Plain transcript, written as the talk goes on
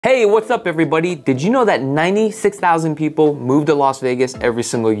Hey, what's up everybody? Did you know that 96,000 people move to Las Vegas every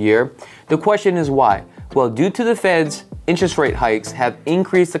single year? The question is why? Well, due to the Fed's interest rate hikes have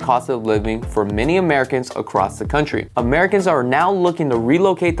increased the cost of living for many Americans across the country. Americans are now looking to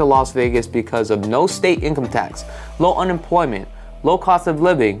relocate to Las Vegas because of no state income tax, low unemployment, low cost of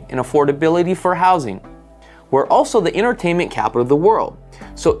living, and affordability for housing. We're also the entertainment capital of the world.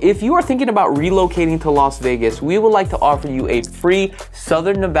 So if you are thinking about relocating to Las Vegas, we would like to offer you a free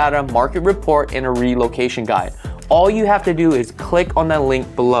Southern Nevada market report and a relocation guide. All you have to do is click on that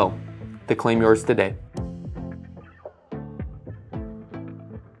link below to claim yours today.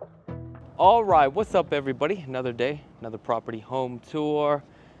 All right, what's up everybody? Another day, another property home tour.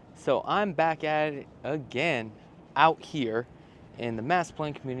 So I'm back at it again out here in the master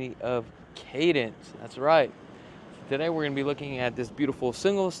plan community of Cadence. That's right. Today we're going to be looking at this beautiful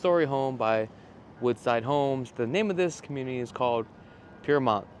single-story home by Woodside Homes. The name of this community is called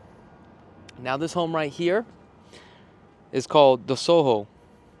Piermont. Now this home right here is called the Soho.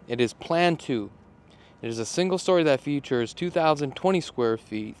 It is Plan 2. It is a single story that features 2,020 square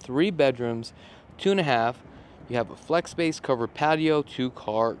feet, 3 bedrooms, 2.5. You have a flex space, covered patio,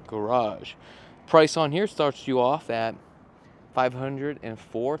 2-car garage. Price on here starts you off at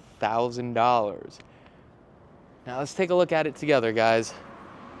 $504,000. Now let's take a look at it together, guys.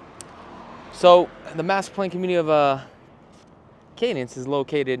 So the master plan community of Cadence is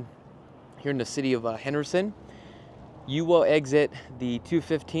located here in the city of Henderson. You will exit the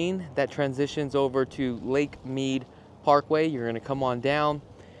 215 that transitions over to Lake Mead Parkway. You're going to come on down.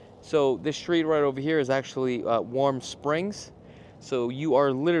 So this street right over here is actually Warm Springs. So you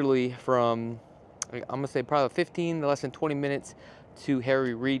are literally from, I'm going to say probably 15 to less than 20 minutes to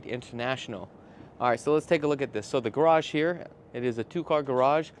Harry Reid International. All right, so let's take a look at this. So the garage here, it is a 2-car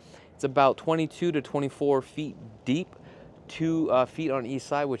garage. It's about 22 to 24 feet deep, 2 feet on each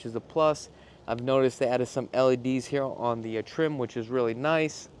side, which is a plus. I've noticed they added some LEDs here on the trim, which is really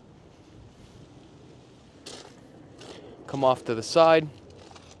nice. Come off to the side.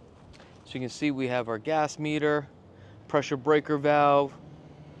 So you can see we have our gas meter, pressure breaker valve.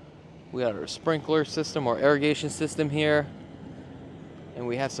 We got our sprinkler system or irrigation system here. And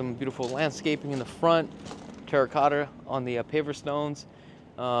we have some beautiful landscaping in the front, terracotta on the paver stones.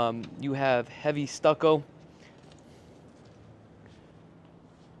 You have heavy stucco.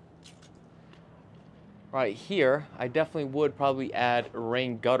 Right here, I definitely would probably add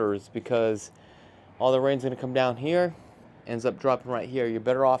rain gutters because all the rain's gonna come down here, ends up dropping right here. You're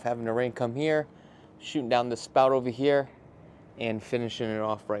better off having the rain come here, shooting down the spout over here, and finishing it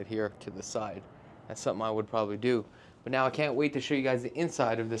off right here to the side. That's something I would probably do. But now I can't wait to show you guys the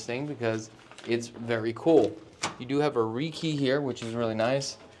inside of this thing because it's very cool. You do have a rekey here, which is really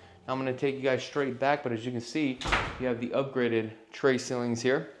nice. Now I'm gonna take you guys straight back, but as you can see, you have the upgraded tray ceilings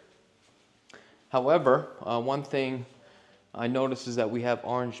here. However, one thing I noticed is that we have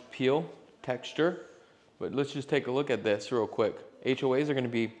orange peel texture, but let's just take a look at this real quick. HOAs are gonna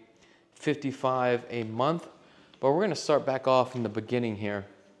be $55 a month, but we're gonna start back off in the beginning here.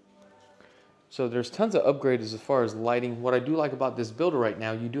 So there's tons of upgrades as far as lighting. What I do like about this builder right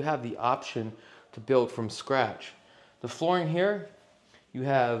now, you do have the option to build from scratch. The flooring here, you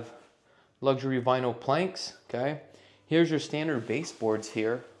have luxury vinyl planks, okay? Here's your standard baseboards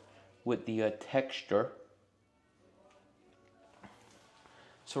here with the texture.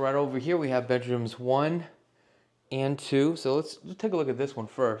 So right over here we have bedrooms 1 and 2. So let's take a look at this one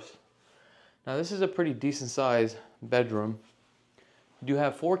first. Now this is a pretty decent sized bedroom. You do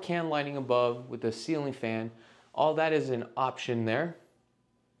have 4 can lighting above with a ceiling fan. All that is an option there.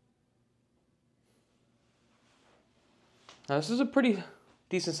 Now this is a pretty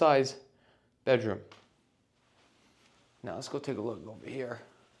decent sized bedroom. Now let's go take a look over here.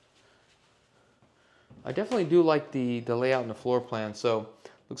 I definitely do like the layout and the floor plan. So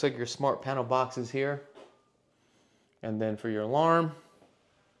looks like your smart panel boxes here. And then for your alarm.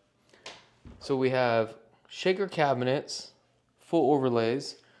 So we have shaker cabinets, full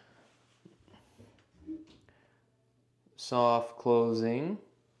overlays, soft closing,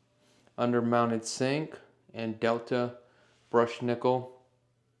 under mounted sink, and Delta brushed nickel.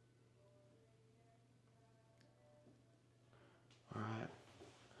 All right.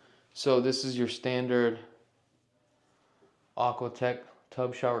 So this is your standard Aquatech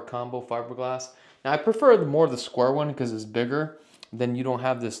tub shower combo fiberglass. Now I prefer more the square one because it's bigger. Then you don't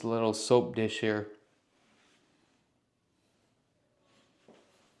have this little soap dish here.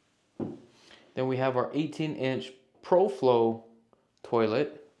 Then we have our 18-inch ProFlow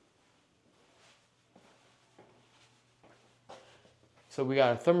toilet. So we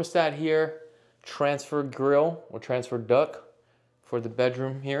got a thermostat here, transfer grill or transfer duct for the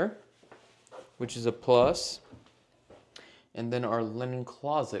bedroom here, which is a plus. And then our linen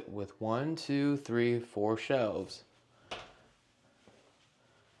closet with 1, 2, 3, 4 shelves.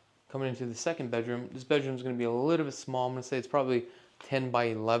 Coming into the second bedroom, this bedroom is going to be a little bit small. I'm going to say it's probably 10 by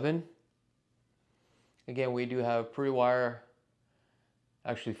 11. Again, we do have pre-wire,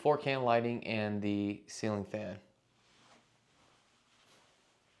 actually 4-can lighting and the ceiling fan.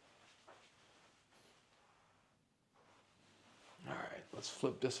 All right, let's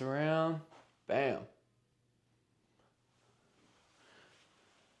flip this around. Bam.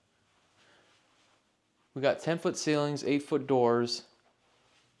 We got 10-foot ceilings, 8-foot doors.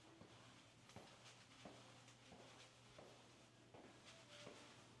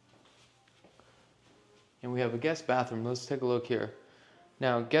 And we have a guest bathroom. Let's take a look here.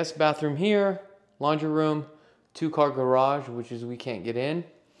 Now, guest bathroom here, laundry room, 2-car garage, which is we can't get in.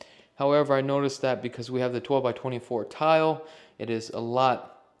 However, I noticed that because we have the 12 by 24 tile, it is a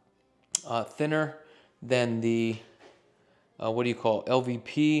lot thinner than the,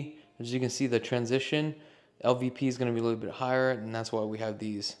 LVP. As you can see, the transition, LVP is going to be a little bit higher, and that's why we have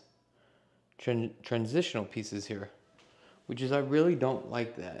these transitional pieces here, which is, I really don't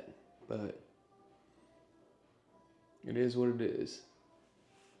like that, but it is what it is.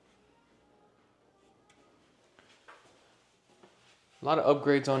 A lot of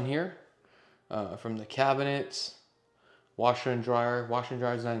upgrades on here, from the cabinets, washer and dryer. Washer and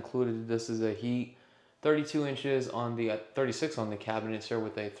dryer is not included. This is a heat. 32 inches on the 36 on the cabinets here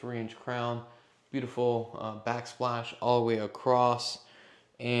with a 3-inch crown. Beautiful backsplash all the way across.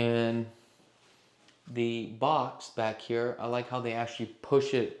 And the box back here, I like how they actually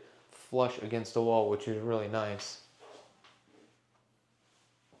push it flush against the wall, which is really nice.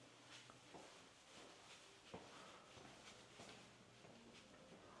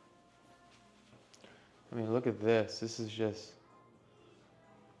 I mean, look at this. This is just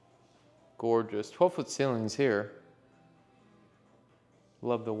gorgeous. 12-foot ceilings here.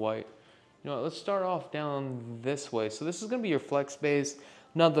 Love the white. You know what, let's start off down this way. So this is going to be your flex space.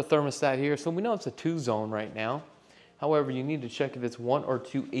 Another thermostat here. So we know it's a 2-zone right now. However, you need to check if it's 1 or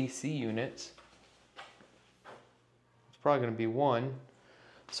 2 AC units. It's probably going to be 1.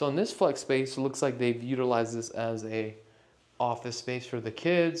 So in this flex space, it looks like they've utilized this as a office space for the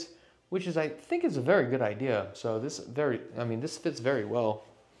kids, which is, I think, is a very good idea. So this fits very well.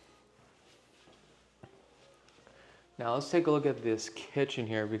 Now let's take a look at this kitchen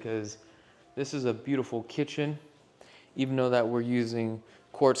here, because this is a beautiful kitchen. Even though that we're using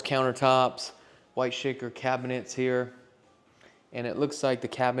quartz countertops, white shaker cabinets here, and it looks like the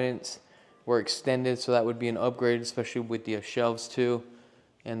cabinets were extended, so that would be an upgrade, especially with the shelves too,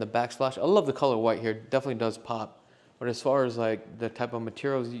 and the backsplash. I love the color white here. It definitely does pop. But as far as like the type of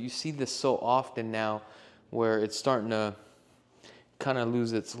materials, you see this so often now where it's starting to kind of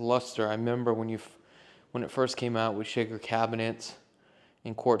lose its luster. I remember when it first came out with shaker cabinets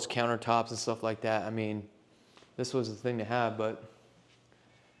and quartz countertops and stuff like that. I mean, this was the thing to have, but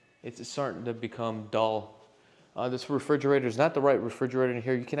it's starting to become dull. This refrigerator is not the right refrigerator in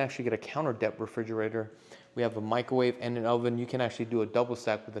here. You can actually get a counter depth refrigerator. We have a microwave and an oven. You can actually do a double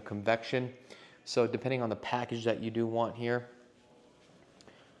stack with a convection. So depending on the package that you do want here.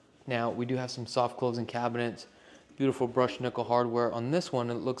 Now we do have some soft closing cabinets, beautiful brushed nickel hardware. On this one,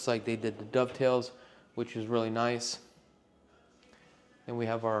 it looks like they did the dovetails, which is really nice. Then we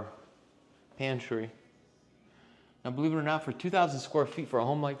have our pantry. Now believe it or not, for 2,000 square feet for a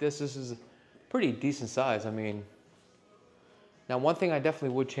home like this, this is a pretty decent size. I mean, now one thing I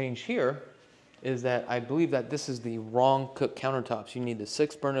definitely would change here is that I believe that this is the wrong cook countertops. You need the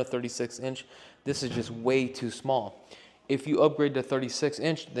 6-burner 36-inch. This is just way too small. If you upgrade to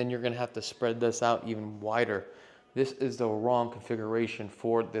 36-inch, then you're gonna have to spread this out even wider. This is the wrong configuration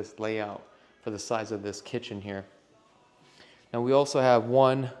for this layout, for the size of this kitchen here. Now we also have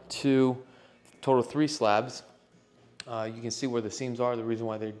 1, 2, total 3 slabs. You can see where the seams are. The reason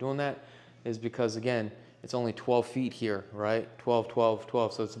why they're doing that is because, again, it's only 12 feet here, right? 12, 12,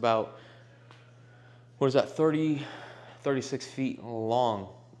 12. So it's about, what is that, 36 feet long,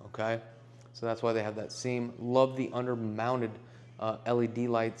 okay? So that's why they have that seam. Love the under-mounted LED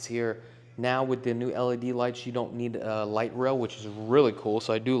lights here. Now with the new LED lights, you don't need a light rail, which is really cool,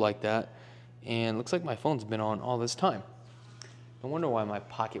 so I do like that. And looks like my phone's been on all this time. No wonder why my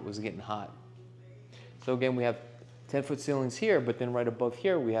pocket was getting hot. So again, we have 10-foot ceilings here, but then right above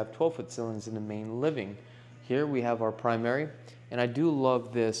here, we have 12-foot ceilings in the main living. Here we have our primary, and I do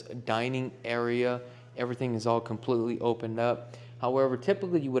love this dining area. Everything is all completely opened up. However,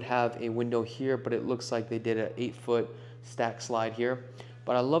 typically you would have a window here, but it looks like they did an 8-foot stack slide here.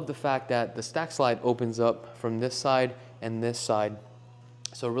 But I love the fact that the stack slide opens up from this side and this side.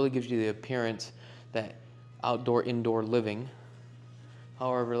 So it really gives you the appearance that outdoor, indoor living.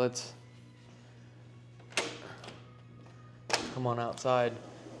 However, let's come on outside.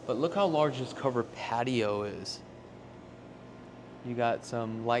 But look how large this covered patio is. You got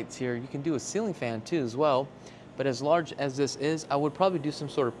some lights here. You can do a ceiling fan too as well. But as large as this is, I would probably do some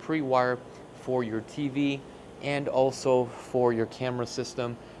sort of pre-wire for your TV and also for your camera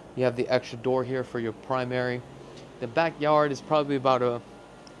system. You have the extra door here for your primary. The backyard is probably about a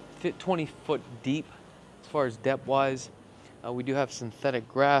 20 foot deep as far as depth wise. We do have synthetic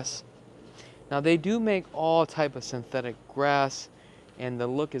grass. Now they do make all type of synthetic grass, and the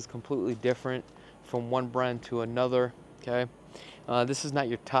look is completely different from one brand to another. Okay, this is not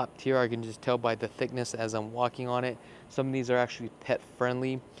your top tier. I can just tell by the thickness as I'm walking on it. Some of these are actually pet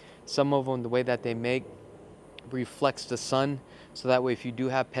friendly. Some of them, the way that they make, reflects the sun, so that way if you do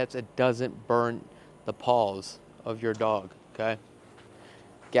have pets, it doesn't burn the paws of your dog. Okay,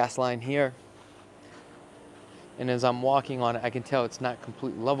 gas line here, and as I'm walking on it, I can tell it's not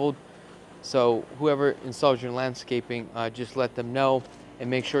completely leveled. So whoever installs your landscaping, just let them know, and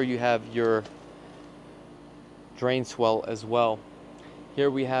make sure you have your drain swell as well. Here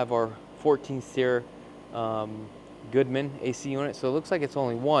we have our 14th tier Goodman AC unit. So it looks like it's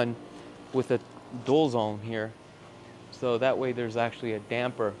only one with a dual zone here. So that way there's actually a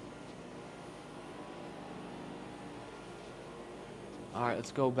damper. All right,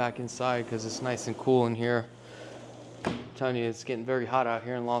 let's go back inside because it's nice and cool in here. I'm telling you, it's getting very hot out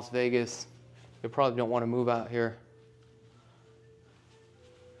here in Las Vegas. You probably don't want to move out here.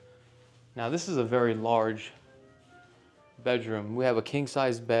 Now this is a very large bedroom. We have a king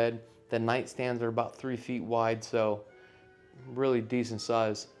size bed. The nightstands are about 3 feet wide, so really decent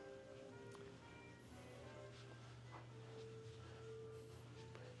size.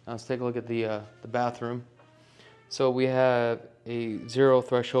 Now let's take a look at the bathroom. So we have a 0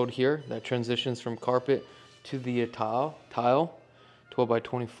 threshold here that transitions from carpet to the tile, 12 by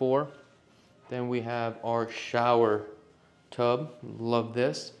 24. Then we have our shower tub. Love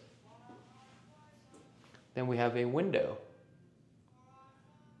this. Then we have a window.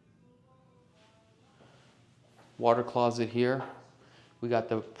 Water closet here. We got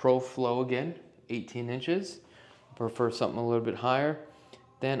the Pro Flow again, 18 inches. Prefer something a little bit higher.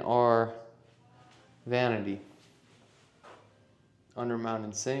 Then our vanity.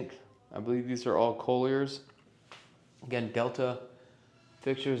 Under-mounted sink. I believe these are all Colliers. Again, Delta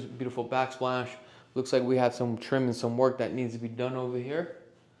fixtures, beautiful backsplash. Looks like we have some trim and some work that needs to be done over here.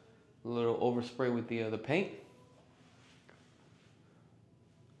 A little overspray with the paint.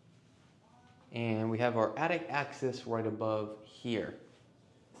 And we have our attic access right above here.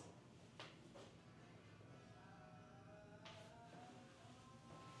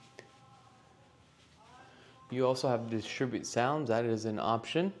 You also have distribute sounds. That is an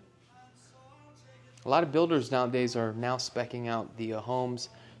option. A lot of builders nowadays are now speccing out the homes.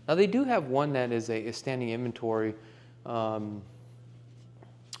 Now they do have one that is a standing inventory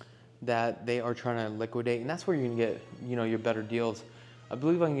that they are trying to liquidate, and that's where you're gonna get, you know, your better deals. I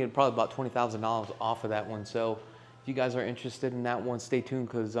believe I can get probably about $20,000 off of that one. So if you guys are interested in that one, stay tuned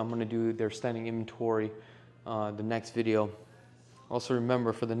because I'm gonna do their standing inventory the next video. Also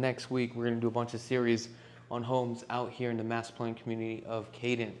remember, for the next week, we're gonna do a bunch of series on homes out here in the mass plan community of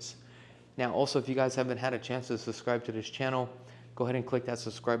Cadence. Now also, if you guys haven't had a chance to subscribe to this channel, go ahead and click that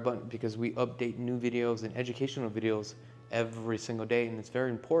subscribe button because we update new videos and educational videos every single day, and it's very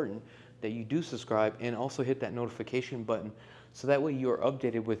important that you do subscribe and also hit that notification button so that way you are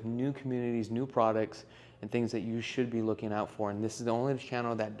updated with new communities, new products, and things that you should be looking out for. And this is the only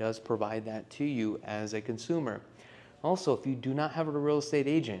channel that does provide that to you as a consumer. Also, if you do not have a real estate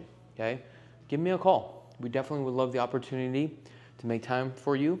agent, okay, give me a call. We definitely would love the opportunity to make time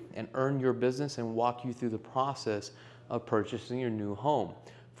for you and earn your business and walk you through the process of purchasing your new home.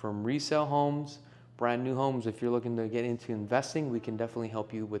 From resale homes, brand new homes, if you're looking to get into investing, we can definitely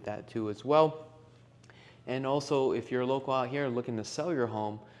help you with that too as well. And also, if you're local out here looking to sell your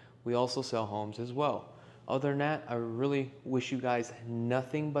home, we also sell homes as well. Other than that, I really wish you guys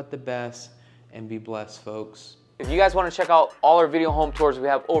nothing but the best, and be blessed, folks. If you guys want to check out all our video home tours, we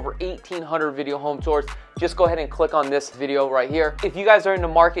have over 1,800 video home tours. Just go ahead and click on this video right here. If you guys are in the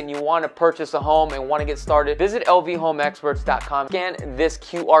market and you want to purchase a home and want to get started, visit lvhomeexperts.com. Scan this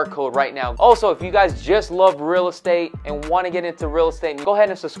QR code right now. Also, if you guys just love real estate and want to get into real estate, go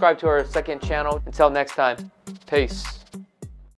ahead and subscribe to our second channel. Until next time, peace.